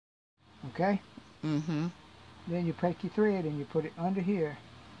Okay? Mm-hmm. Then you take your thread and you put it under here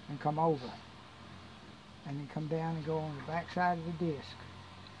and come over. And then come down and go on the back side of the disc.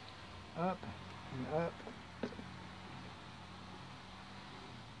 Up and up.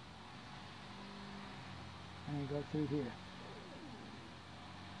 And then go through here.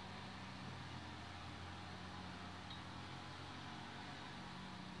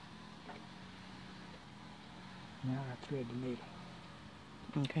 Now I thread the needle.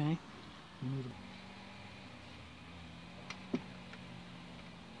 Okay. Needle.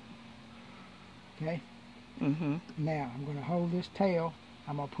 Okay? Mm-hmm. Now I'm going to hold this tail.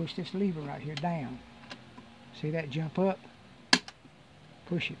 I'm going to push this lever right here down. See that jump up?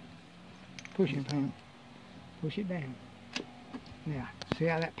 Push it. Push it, Pam. Push it down. Now, see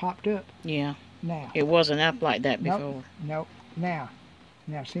how that popped up? Yeah. Now. It wasn't up like that before. Nope. Nope.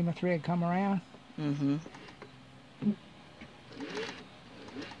 Now, see my thread come around? Mm-hmm.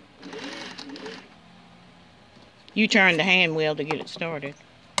 You turned the hand wheel to get it started.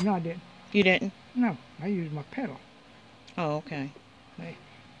 No, I didn't. You didn't? No, I used my pedal. Oh, okay. See?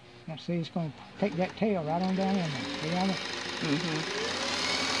 Now see, it's going to take that tail right on down in there. See on it? Mm-hmm.